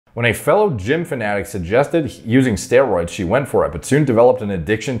When a fellow gym fanatic suggested using steroids, she went for it, but soon developed an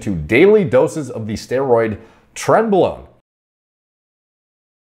addiction to daily doses of the steroid Tren.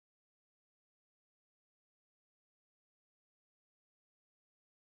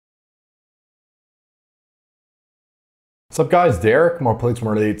 What's up guys, Derek,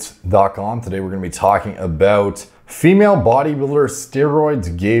 moreplates.com. Today we're going to be talking about female bodybuilder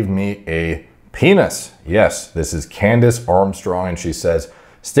steroids gave me a penis. Yes, this is Candace Armstrong, and she says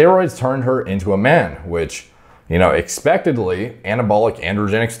steroids turned her into a man, which, you know, expectedly, anabolic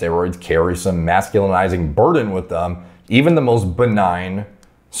androgenic steroids carry some masculinizing burden with them, even the most benign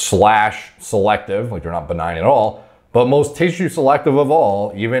 / selective, like they're not benign at all, but most tissue selective of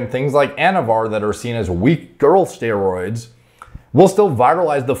all, even things like Anavar that are seen as weak girl steroids, will still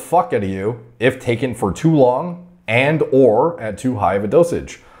viralize the fuck out of you if taken for too long and or at too high of a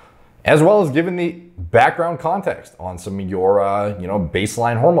dosage, as well as given the background context on some of your,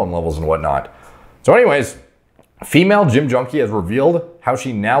 baseline hormone levels and whatnot. So anyways, female gym junkie has revealed how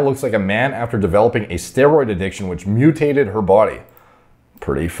she now looks like a man after developing a steroid addiction which mutated her body.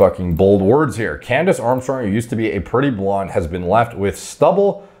 Pretty fucking bold words here. Candace Armstrong, who used to be a pretty blonde, has been left with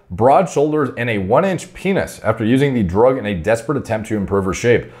stubble, broad shoulders, and a 1-inch penis after using the drug in a desperate attempt to improve her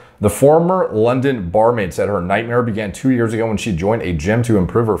shape. The former London barmaid said her nightmare began 2 years ago when she joined a gym to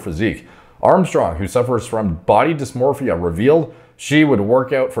improve her physique. Armstrong, who suffers from body dysmorphia, revealed she would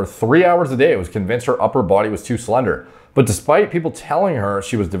work out for 3 hours a day. It was convinced her upper body was too slender. But despite people telling her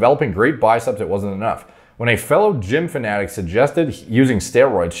she was developing great biceps, it wasn't enough. When a fellow gym fanatic suggested using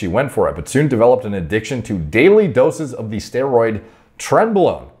steroids, she went for it, but soon developed an addiction to daily doses of the steroid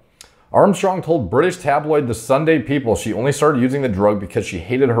Tren. Armstrong told British tabloid The Sunday People she only started using the drug because she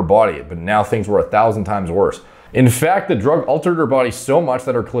hated her body, but now things were 1,000 times worse. In fact, the drug altered her body so much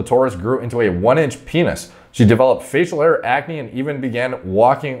that her clitoris grew into a 1-inch penis. She developed facial hair, acne, and even began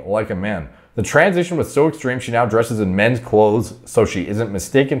walking like a man. The transition was so extreme she now dresses in men's clothes so she isn't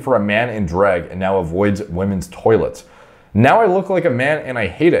mistaken for a man in drag and now avoids women's toilets. Now I look like a man and I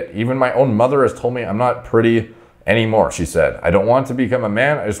hate it. Even my own mother has told me I'm not pretty anymore, she said. I don't want to become a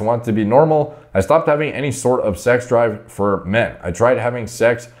man, I just want to be normal. I stopped having any sort of sex drive for men. I tried having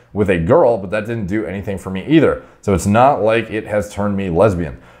sex with a girl, but that didn't do anything for me either. So it's not like it has turned me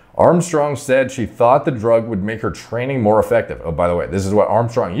lesbian. Armstrong said she thought the drug would make her training more effective. Oh, by the way, this is what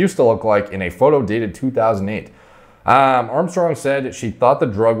Armstrong used to look like in a photo dated 2008. Armstrong said she thought the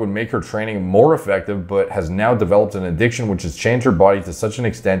drug would make her training more effective, but has now developed an addiction which has changed her body to such an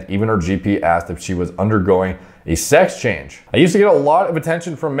extent even her GP asked if she was undergoing a sex change. I used to get a lot of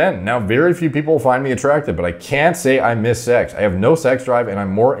attention from men. Now very few people find me attractive, but I can't say I miss sex. I have no sex drive and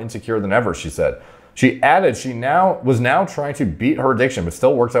I'm more insecure than ever, she said. She added she was now trying to beat her addiction, but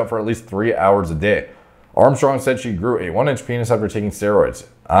still works out for at least 3 hours a day. Armstrong said she grew a 1-inch penis after taking steroids.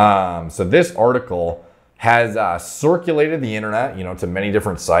 So this article has circulated the internet, to many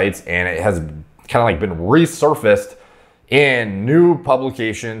different sites, and it has kind of like been resurfaced in new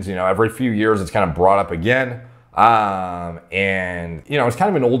publications. Every few years it's kind of brought up again. And it's kind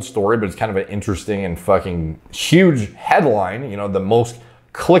of an old story, but it's kind of an interesting and fucking huge headline, the most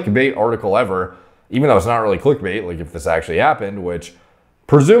clickbait article ever. Even though it's not really clickbait, like if this actually happened, which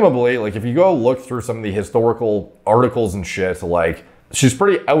presumably, like if you go look through some of the historical articles and shit, like she's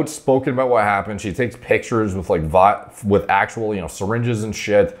pretty outspoken about what happened. She takes pictures with with actual, syringes and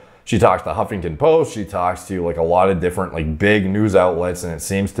shit. She talks to Huffington Post. She talks to like a lot of different like big news outlets, and it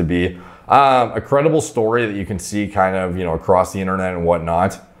seems to be a credible story that you can see kind of, across the internet and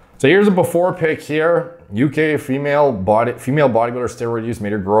whatnot. So here's a before pic here. UK female bodybuilder steroid use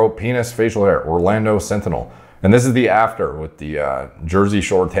made her grow penis facial hair. Orlando Sentinel. And this is the after with the Jersey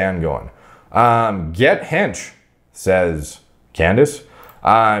Shore tan going. Get hench, says Candace.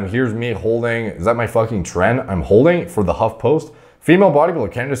 Here's me holding, is that my fucking Tren? I'm holding for the Huff Post. Female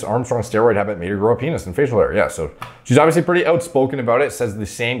bodybuilder Candace Armstrong steroid habit made her grow a penis and facial hair. Yeah, so she's obviously pretty outspoken about it. Says the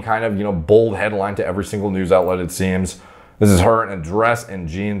same kind of, bold headline to every single news outlet, it seems. This is her in a dress and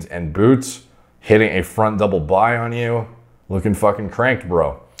jeans and boots, hitting a front double bi on you, looking fucking cranked,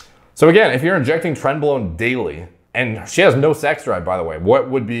 bro. So again, if you're injecting Trenbolone daily, and she has no sex drive, by the way, what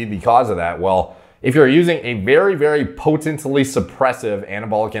would be the cause of that? Well, if you're using a very, very potently suppressive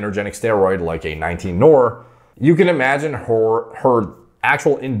anabolic androgenic steroid like a 19-nor, you can imagine her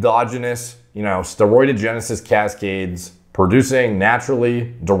actual endogenous, steroidogenesis cascades producing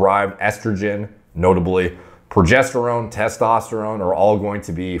naturally derived estrogen, notably progesterone, testosterone, are all going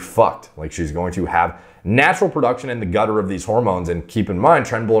to be fucked. Like she's going to have natural production in the gutter of these hormones. And keep in mind,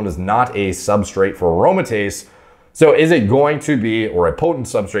 Trenbolone is not a substrate for aromatase. So is it going to be, or a potent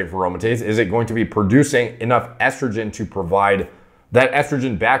substrate for aromatase, is it going to be producing enough estrogen to provide that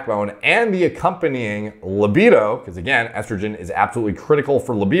estrogen backbone and the accompanying libido, because again, estrogen is absolutely critical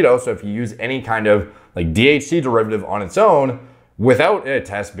for libido. So if you use any kind of like DHT derivative on its own without a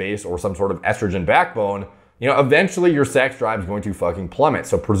test base or some sort of estrogen backbone, you know, eventually your sex drive is going to fucking plummet.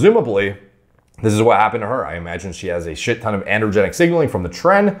 So presumably, this is what happened to her. I imagine she has a shit ton of androgenic signaling from the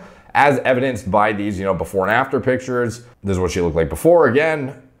Tren, as evidenced by these, you know, before and after pictures. This is what she looked like before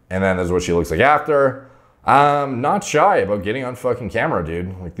again, and then this is what she looks like after. Not shy about getting on fucking camera,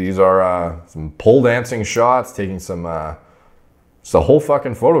 dude. Like these are some pole dancing shots, taking some, it's a whole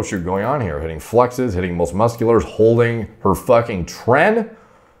fucking photo shoot going on here. Hitting flexes, hitting most musculars, holding her fucking Tren.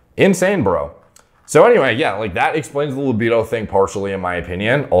 Insane, bro. So anyway, yeah, like that explains the libido thing partially in my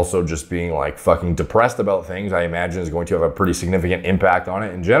opinion. Also just being like fucking depressed about things, I imagine is going to have a pretty significant impact on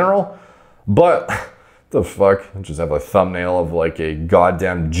it in general. But the fuck, I just have a thumbnail of like a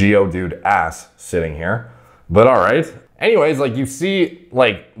goddamn Geodude ass sitting here. But all right. Anyways, like you see,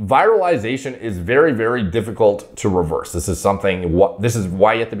 like viralization is very, very difficult to reverse. This is something, this is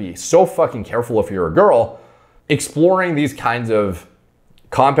why you have to be so fucking careful if you're a girl exploring these kinds of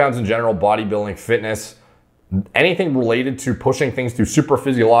compounds in general, bodybuilding, fitness, anything related to pushing things to super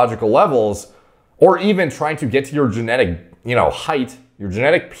physiological levels, or even trying to get to your genetic, you know, height, your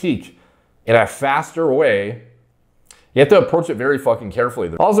genetic peak in a faster way. You have to approach it very fucking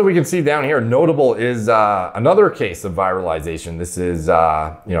carefully. Also, we can see down here, notable is another case of viralization. This is,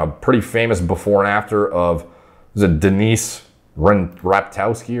 you know, pretty famous before and after of, is it Denise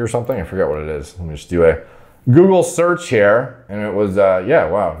Raptowski or something? I forget what it is. Let me just do a Google search here, and it was, yeah,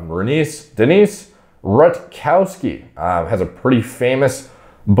 wow, Denise Rutkowski has a pretty famous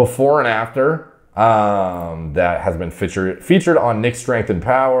before and after that has been featured on Nick Strength and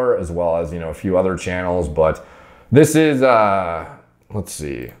Power, as well as, you know, a few other channels. But this is, let's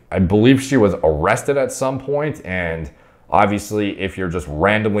see, I believe she was arrested at some point, and obviously if you're just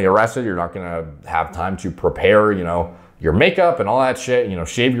randomly arrested, you're not gonna have time to prepare, you know, your makeup and all that shit, you know,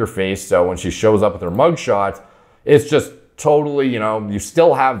 shave your face. So when she shows up with her mugshot, it's just totally, you know, you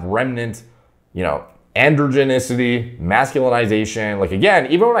still have remnant, you know, androgenicity, masculinization. Like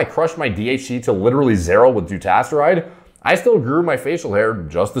again, even when I crushed my DHT to literally 0 with dutasteride, I still grew my facial hair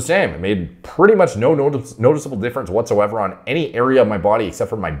just the same. It made pretty much no noticeable difference whatsoever on any area of my body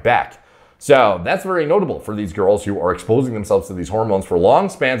except for my back. So that's very notable for these girls who are exposing themselves to these hormones for long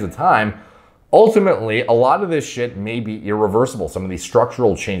spans of time. Ultimately, a lot of this shit may be irreversible. Some of these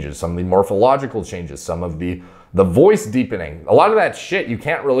structural changes, some of the morphological changes, some of the voice deepening. A lot of that shit you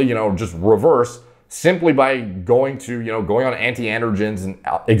can't really, you know, just reverse simply by going on anti-androgens and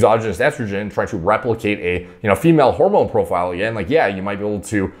exogenous estrogen, trying to replicate a, you know, female hormone profile again. Like, yeah, you might be able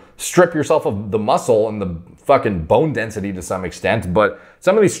to strip yourself of the muscle and the fucking bone density to some extent, but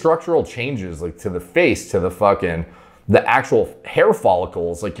some of these structural changes, like to the face, to the actual hair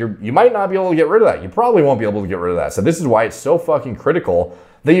follicles, like you might not be able to get rid of that. You probably won't be able to get rid of that. So this is why it's so fucking critical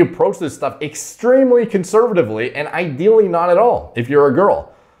that you approach this stuff extremely conservatively and ideally not at all if you're a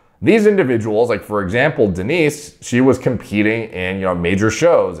girl. These individuals, like for example, Denise, she was competing in, you know, major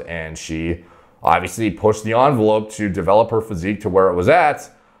shows, and she obviously pushed the envelope to develop her physique to where it was at.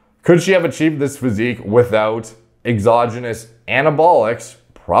 Could she have achieved this physique without exogenous anabolics?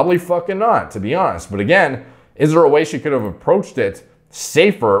 Probably fucking not, to be honest. But again, is there a way she could have approached it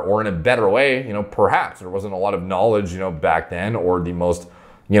safer or in a better way? You know, perhaps there wasn't a lot of knowledge, you know, back then, or the most,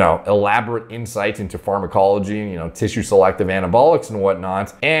 you know, elaborate insight into pharmacology, you know, tissue selective anabolics and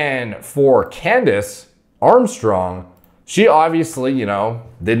whatnot. And for Candace Armstrong, she obviously, you know,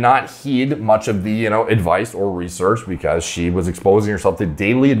 did not heed much of the, you know, advice or research, because she was exposing herself to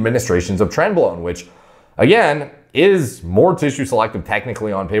daily administrations of Trenbolone, which again is more tissue selective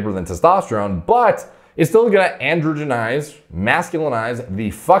technically on paper than testosterone, but it's still gonna androgenize, masculinize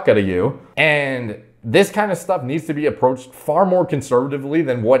the fuck out of you. And this kind of stuff needs to be approached far more conservatively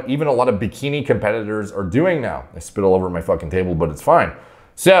than what even a lot of bikini competitors are doing now. I spit all over my fucking table, but it's fine.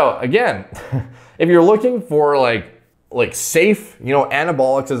 So again, if you're looking for like safe, you know,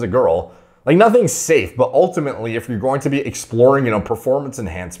 anabolics as a girl, like nothing's safe, but ultimately if you're going to be exploring, you know, performance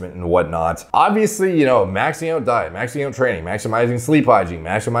enhancement and whatnot, obviously, you know, maxing out diet, maxing out training, maximizing sleep hygiene,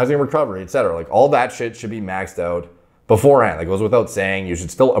 maximizing recovery, etc. Like all that shit should be maxed out beforehand. That goes without saying. You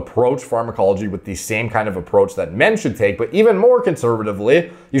should still approach pharmacology with the same kind of approach that men should take, but even more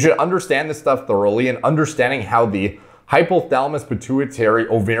conservatively, you should understand this stuff thoroughly, and understanding how the hypothalamus pituitary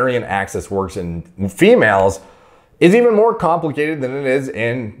ovarian axis works in females is even more complicated than it is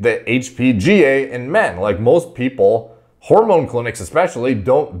in the HPGA in men. Like most people, hormone clinics especially,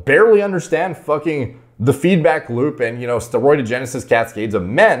 barely understand fucking the feedback loop and, you know, steroidogenesis cascades of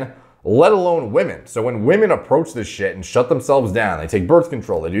men let alone women. So when women approach this shit and shut themselves down, they take birth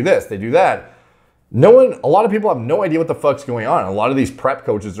control, they do this, they do that, a lot of people have no idea what the fuck's going on. A lot of these prep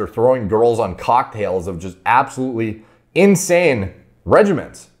coaches are throwing girls on cocktails of just absolutely insane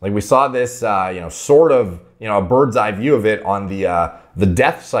regimens. Like we saw this, sort of, a bird's eye view of it on the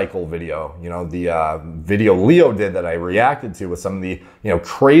death cycle video, the video Leo did that I reacted to with some of the,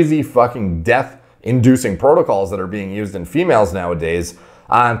 crazy fucking death inducing protocols that are being used in females nowadays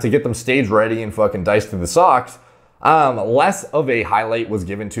to get them stage ready and fucking diced to the socks. Less of a highlight was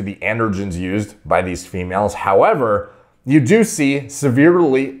given to the androgens used by these females. However, you do see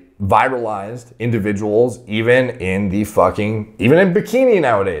severely viralized individuals even in bikini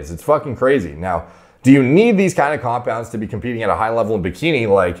nowadays. It's fucking crazy. Now, do you need these kind of compounds to be competing at a high level in bikini?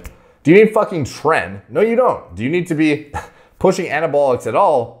 Like, do you need fucking Tren? No, you don't. Do you need to be pushing anabolics at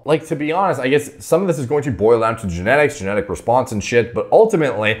all? Like, to be honest, I guess some of this is going to boil down to genetics, genetic response and shit, but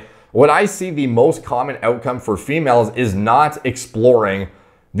ultimately, what I see the most common outcome for females is not exploring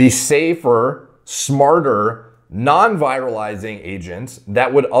the safer, smarter, non-viralizing agents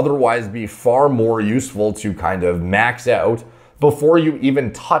that would otherwise be far more useful to kind of max out before you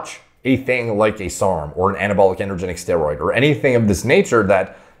even touch a thing like a SARM or an anabolic androgenic steroid or anything of this nature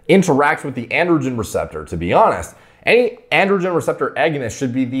that interacts with the androgen receptor. To be honest, any androgen receptor agonist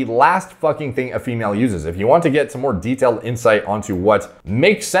should be the last fucking thing a female uses. If you want to get some more detailed insight onto what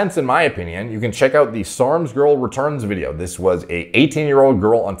makes sense in my opinion, you can check out the SARMs Girl Returns video. This was a 18-year-old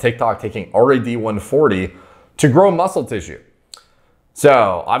girl on TikTok taking RAD 140 to grow muscle tissue.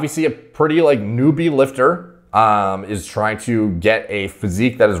 So obviously a pretty newbie lifter is trying to get a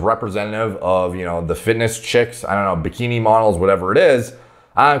physique that is representative of, the fitness chicks, I don't know, bikini models, whatever it is,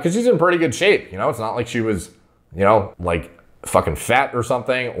 because she's in pretty good shape. It's not like she was, fucking fat or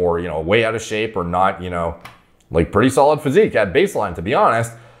something, or, way out of shape, or not, pretty solid physique at baseline, to be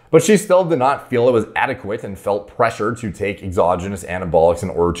honest. But she still did not feel it was adequate and felt pressure to take exogenous anabolics in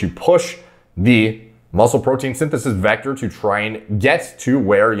order to push the muscle protein synthesis vector to try and get to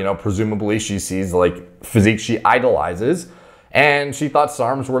where, presumably she sees physique she idolizes. And she thought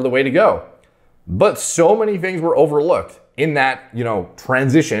SARMs were the way to go. But so many things were overlooked in that,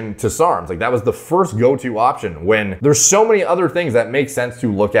 transition to SARMs. That was the first go-to option when there's so many other things that make sense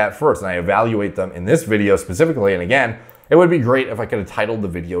to look at first. And I evaluate them in this video specifically. And again, it would be great if I could have titled the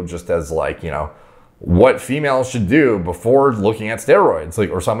video just as what females should do before looking at steroids,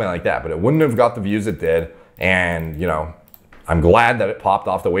 or something like that. But it wouldn't have got the views it did. And, I'm glad that it popped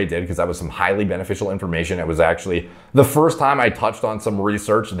off the way it did, because that was some highly beneficial information. It was actually the first time I touched on some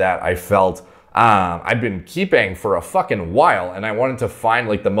research that I felt I've been keeping for a fucking while, and I wanted to find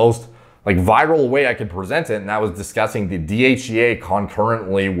the most viral way I could present it, and that was discussing the DHEA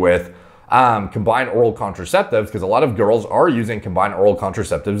concurrently with combined oral contraceptives, because a lot of girls are using combined oral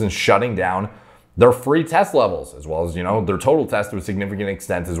contraceptives and shutting down their free test levels, as well as, their total test to a significant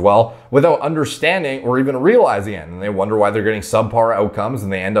extent as well, without understanding or even realizing it. And they wonder why they're getting subpar outcomes,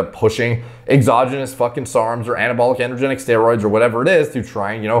 and they end up pushing exogenous fucking SARMs or anabolic androgenic steroids or whatever it is to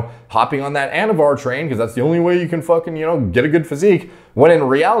try and, hopping on that Anavar train, because that's the only way you can fucking, get a good physique. When in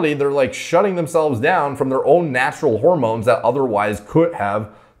reality, they're shutting themselves down from their own natural hormones that otherwise could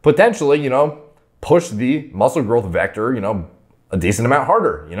have potentially, pushed the muscle growth vector, a decent amount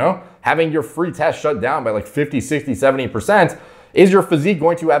harder. Having your free test shut down by 50, 60, 70%, is your physique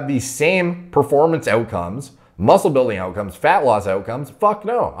going to have the same performance outcomes, muscle building outcomes, fat loss outcomes? Fuck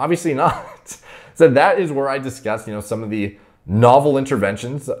no, obviously not. So that is where I discuss, some of the novel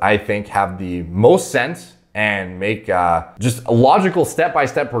interventions I think have the most sense and make just a logical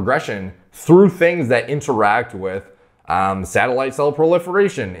step-by-step progression through things that interact with satellite cell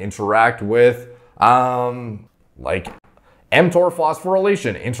proliferation, interact with mTOR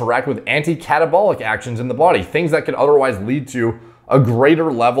phosphorylation, interact with anti-catabolic actions in the body, things that could otherwise lead to a greater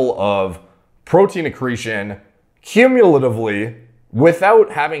level of protein accretion cumulatively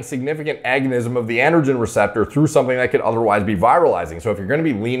without having significant agonism of the androgen receptor through something that could otherwise be viralizing. So if you're going to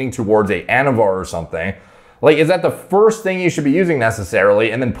be leaning towards a Anavar or something, is that the first thing you should be using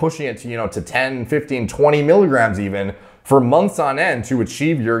necessarily, and then pushing it to, to 10, 15, 20 milligrams even for months on end to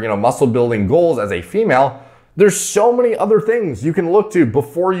achieve your, muscle building goals as a female? There's so many other things you can look to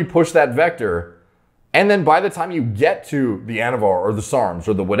before you push that vector. And then by the time you get to the Anavar or the SARMs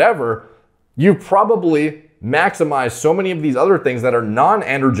or the whatever, you probably maximize so many of these other things that are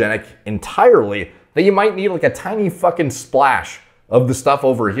non-androgenic entirely that you might need a tiny fucking splash of the stuff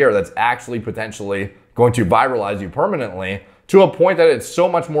over here that's actually potentially going to viralize you permanently, to a point that it's so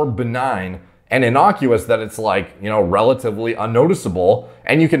much more benign and innocuous that it's relatively unnoticeable,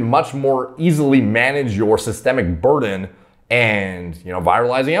 and you can much more easily manage your systemic burden and, you know,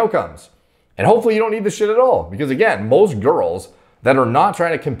 viralizing outcomes. And hopefully you don't need this shit at all. Because again, most girls that are not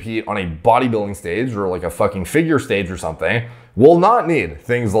trying to compete on a bodybuilding stage or like a fucking figure stage or something will not need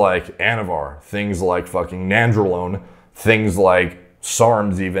things like Anavar, things like fucking Nandrolone, things like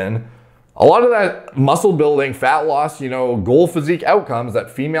SARMs even. A lot of that muscle building, fat loss, you know, goal physique outcomes that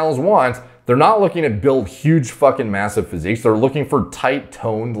females want, they're not looking to build huge fucking massive physiques. They're looking for tight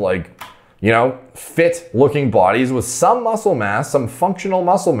toned, like, you know, fit looking bodies with some muscle mass, some functional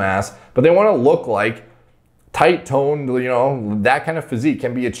muscle mass, but they want to look like tight toned, you know, that kind of physique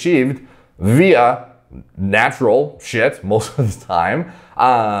can be achieved via natural shit most of the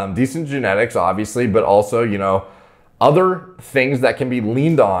time. Decent genetics, obviously, but also, you know, other things that can be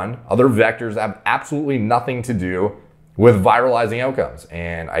leaned on, other vectors that have absolutely nothing to do with viralizing outcomes.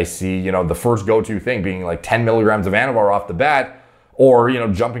 And I see, you know, the first go-to thing being like 10 milligrams of Anavar off the bat, or, you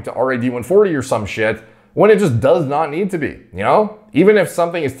know, jumping to RAD 140 or some shit, when it just does not need to be, you know? Even if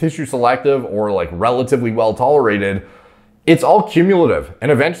something is tissue selective or like relatively well tolerated, it's all cumulative. And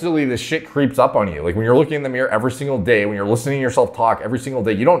eventually this shit creeps up on you. Like when you're looking in the mirror every single day, when you're listening to yourself talk every single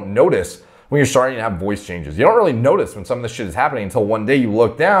day, you don't notice when you're starting to have voice changes. You don't really notice when some of this shit is happening until one day you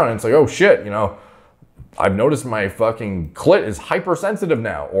look down and it's like, oh shit, you know, I've noticed my fucking clit is hypersensitive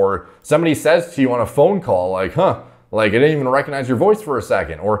now. Or somebody says to you on a phone call, like, huh, like I didn't even recognize your voice for a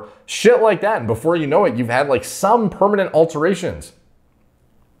second, or shit like that. And before you know it, you've had like some permanent alterations.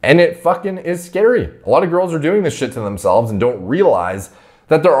 And it fucking is scary. A lot of girls are doing this shit to themselves and don't realize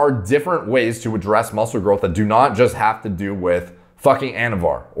that there are different ways to address muscle growth that do not just have to do with fucking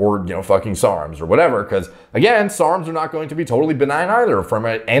Anavar or, you know, fucking SARMs or whatever. Because again, SARMs are not going to be totally benign either from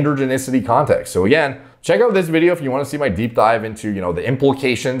an androgenicity context. So again, check out this video if you want to see my deep dive into, you know, the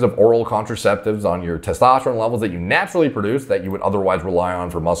implications of oral contraceptives on your testosterone levels that you naturally produce that you would otherwise rely on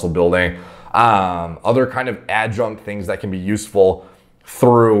for muscle building. Other kind of adjunct things that can be useful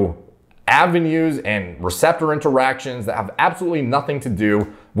through avenues and receptor interactions that have absolutely nothing to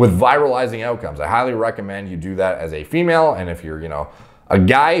do with viralizing outcomes. I highly recommend you do that as a female. And if you're, you know, a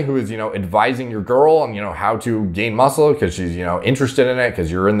guy who is, you know, advising your girl on, you know, how to gain muscle because she's, you know, interested in it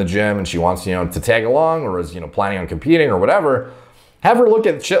because you're in the gym and she wants, you know, to tag along or is, you know, planning on competing or whatever, have her look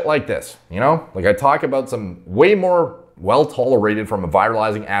at shit like this, you know? Like I talk about some way more well-tolerated from a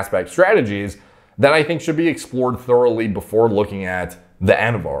viralizing aspect strategies that I think should be explored thoroughly before looking at the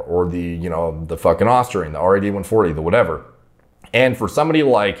Anavar or the, you know, the fucking Ostarine, the RAD 140, the whatever. And for somebody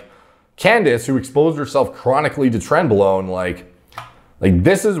like Candace, who exposed herself chronically to Trenbolone, like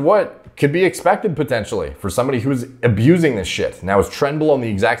this is what could be expected potentially for somebody who's abusing this shit. Now, is Trenbolone the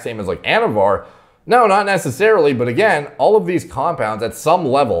exact same as like Anavar? No, not necessarily. But again, all of these compounds at some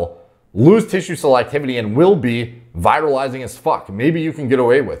level lose tissue selectivity and will be viralizing as fuck. Maybe you can get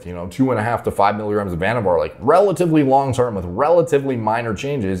away with, you know, 2.5 to 5 milligrams of Anavar, like relatively long term with relatively minor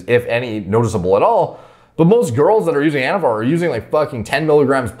changes, if any noticeable at all. But most girls that are using Anavar are using like fucking 10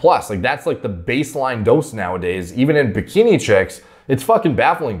 milligrams plus. Like that's like the baseline dose nowadays, even in bikini chicks. It's fucking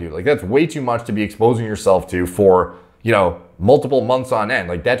baffling, dude. Like that's way too much to be exposing yourself to for, you know, multiple months on end.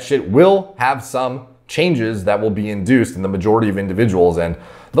 Like that shit will have some changes that will be induced in the majority of individuals, and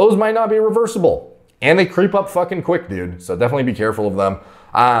those might not be reversible. And they creep up fucking quick, dude. So definitely be careful of them.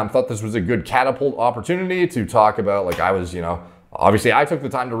 Thought this was a good catapult opportunity to talk about, like I was, you know, obviously I took the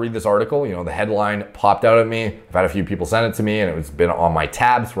time to read this article. You know, the headline popped out at me. I've had a few people send it to me and it's been on my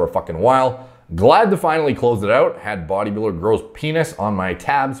tabs for a fucking while. Glad to finally close it out. Had bodybuilder gross penis on my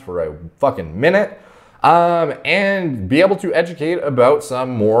tabs for a fucking minute. And be able to educate about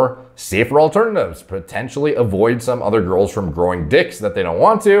some more safer alternatives. Potentially avoid some other girls from growing dicks that they don't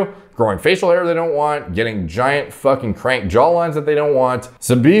want to, growing facial hair they don't want, getting giant fucking crank jawlines that they don't want.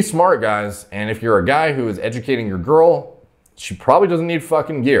 So be smart, guys. And if you're a guy who is educating your girl, she probably doesn't need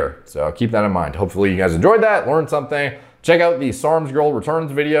fucking gear. So keep that in mind. Hopefully you guys enjoyed that, learned something. Check out the SARMs Girl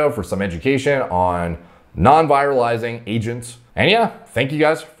Returns video for some education on non-viralizing agents. And yeah, thank you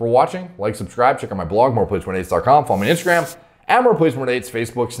guys for watching. Like, subscribe, check out my blog, moreplacemoredates.com. Follow me on Instagram, at moreplacemoredates,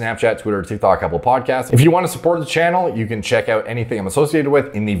 Facebook, Snapchat, Twitter, TikTok, Apple Podcasts. If you want to support the channel, you can check out anything I'm associated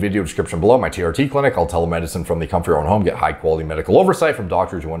with in the video description below. My TRT clinic, I'll telemedicine from the comfort of your own home, get high quality medical oversight from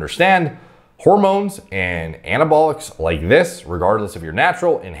doctors who understand hormones and anabolics like this, regardless if you're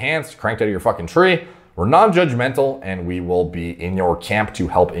natural, enhanced, cranked out of your fucking tree. We're non-judgmental, and we will be in your camp to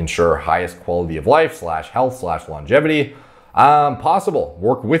help ensure highest quality of life / health / longevity possible.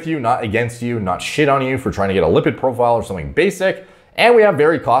 Work with you, not against you, not shit on you for trying to get a lipid profile or something basic. And we have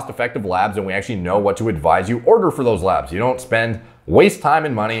very cost-effective labs, and we actually know what to advise you order for those labs. You don't waste time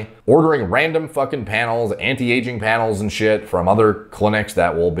and money ordering random fucking panels, anti-aging panels and shit from other clinics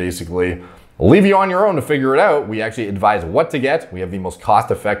that will basically leave you on your own to figure it out. We actually advise what to get. We have the most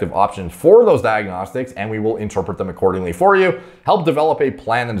cost-effective options for those diagnostics, and we will interpret them accordingly for you, help develop a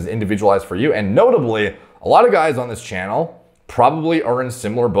plan that is individualized for you. And notably, a lot of guys on this channel probably are in a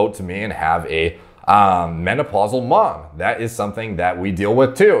similar boat to me and have a menopausal mom. That is something that we deal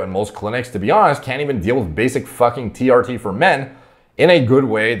with too. And most clinics, to be honest, can't even deal with basic fucking TRT for men in a good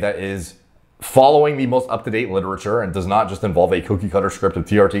way that is following the most up-to-date literature and does not just involve a cookie-cutter script of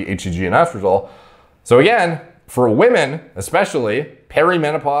TRT, HCG, and estradiol. So again, for women, especially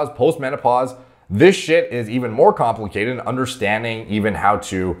perimenopause, postmenopause, this shit is even more complicated, understanding even how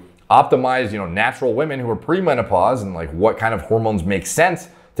to optimize, natural women who are premenopause and like what kind of hormones make sense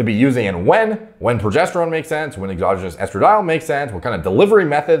to be using and when progesterone makes sense, when exogenous estradiol makes sense, what kind of delivery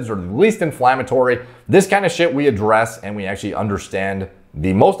methods are the least inflammatory. This kind of shit we address, and we actually understand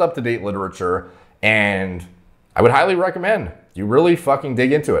the most up-to-date literature, and I would highly recommend you really fucking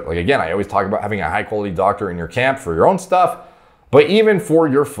dig into it. Like again, I always talk about having a high-quality doctor in your camp for your own stuff, but even for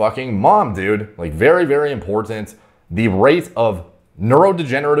your fucking mom, dude, like very, very important. The rate of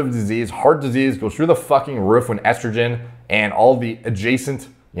neurodegenerative disease, heart disease goes through the fucking roof when estrogen and all the adjacent,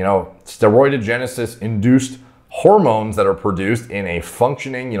 steroidogenesis induced hormones that are produced in a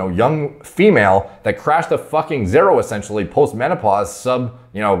functioning, young female that crashed to fucking zero essentially post-menopause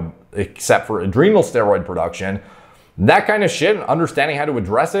except for adrenal steroid production. That kind of shit and understanding how to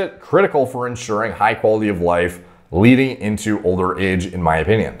address it, critical for ensuring high quality of life leading into older age, in my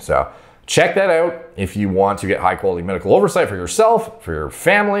opinion. So check that out if you want to get high quality medical oversight for yourself, for your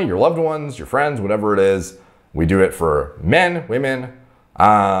family, your loved ones, your friends, whatever it is. We do it for men, women,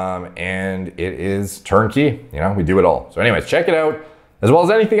 and it is turnkey. We do it all. So anyways, check it out, as well as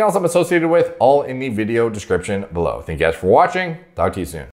anything else I'm associated with, all in the video description below. Thank you guys for watching. Talk to you soon.